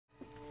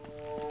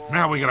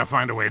Now we gotta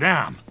find a way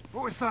down.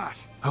 What was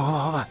that? Oh,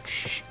 hold on.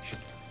 Shh.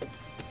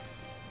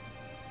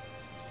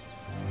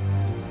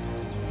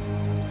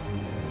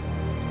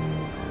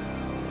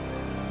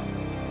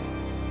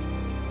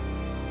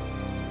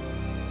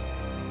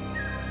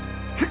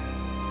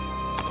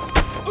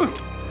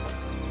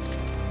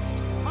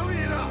 Hurry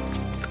it up!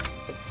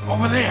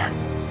 Over there.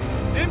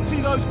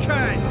 Empty those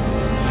cans!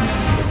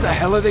 What the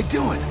hell are they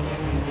doing?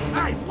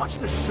 Hey, watch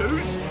the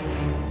shoes!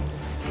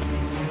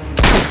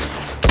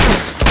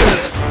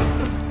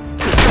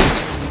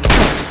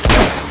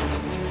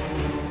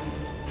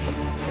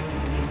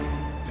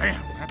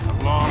 Damn, that's a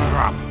long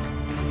drop.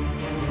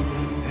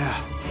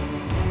 Yeah.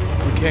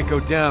 If we can't go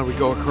down, we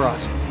go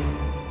across.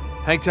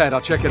 Hang tight,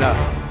 I'll check it out.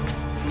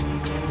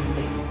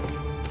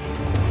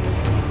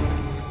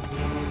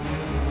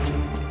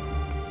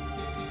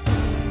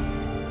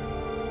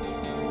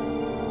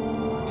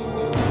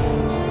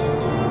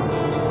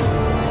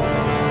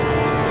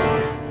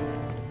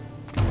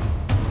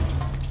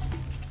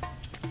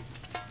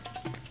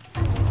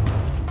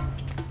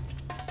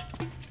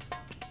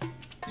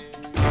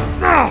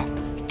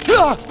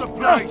 That's the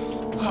place!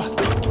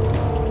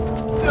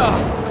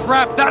 Oh,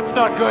 crap, that's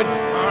not good!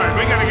 Alright,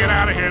 we gotta get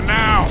out of here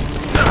now.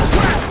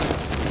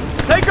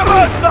 Take him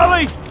out,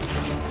 Sully!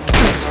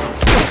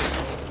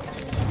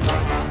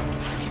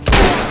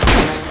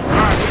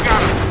 Alright, we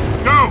got him.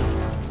 Go!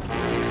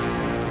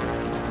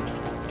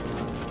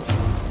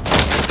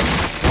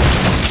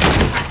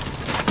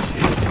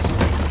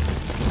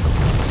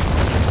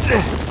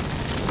 Shit!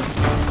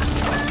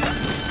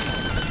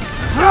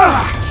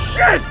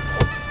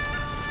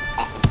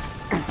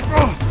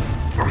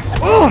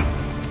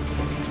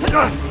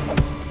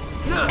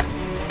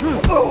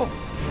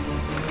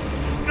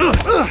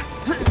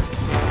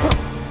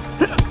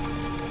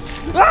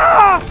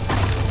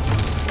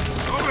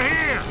 Over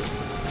here!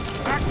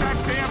 Back that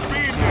damn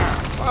beam down!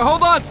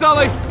 Hold on,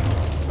 Sully!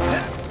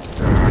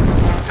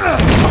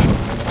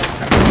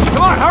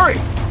 Come on, hurry!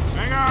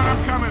 Hang on,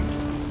 I'm coming.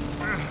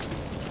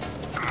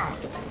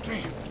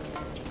 Damn.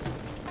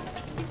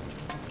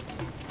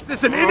 Is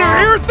this an inner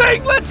ear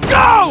thing? Let's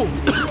go!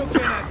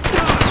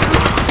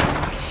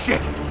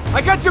 Shit!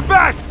 I got your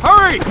back!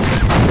 Hurry!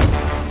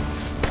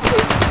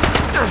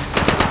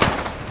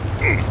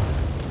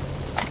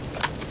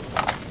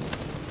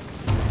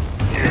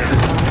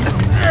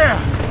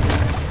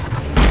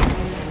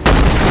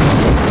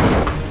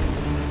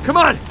 Come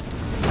on!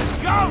 Let's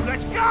go!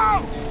 Let's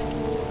go!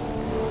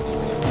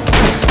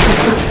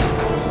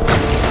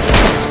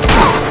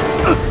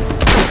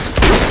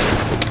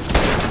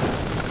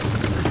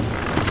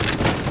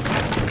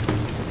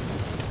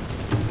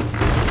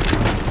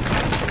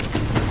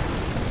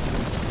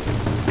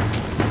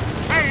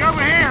 Hey,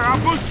 over here! I'll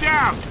boost you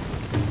out!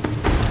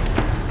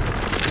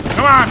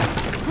 Come on!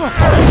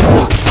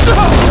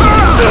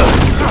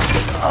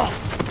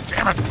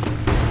 Damn it!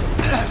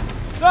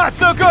 That's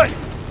no good!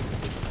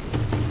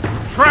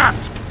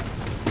 Trapped!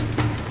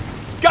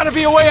 There's gotta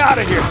be a way out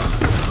of here!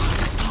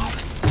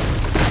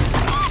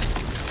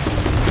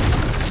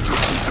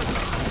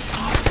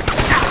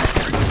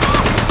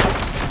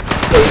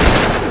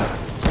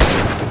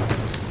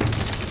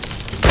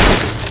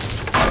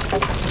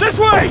 This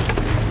way!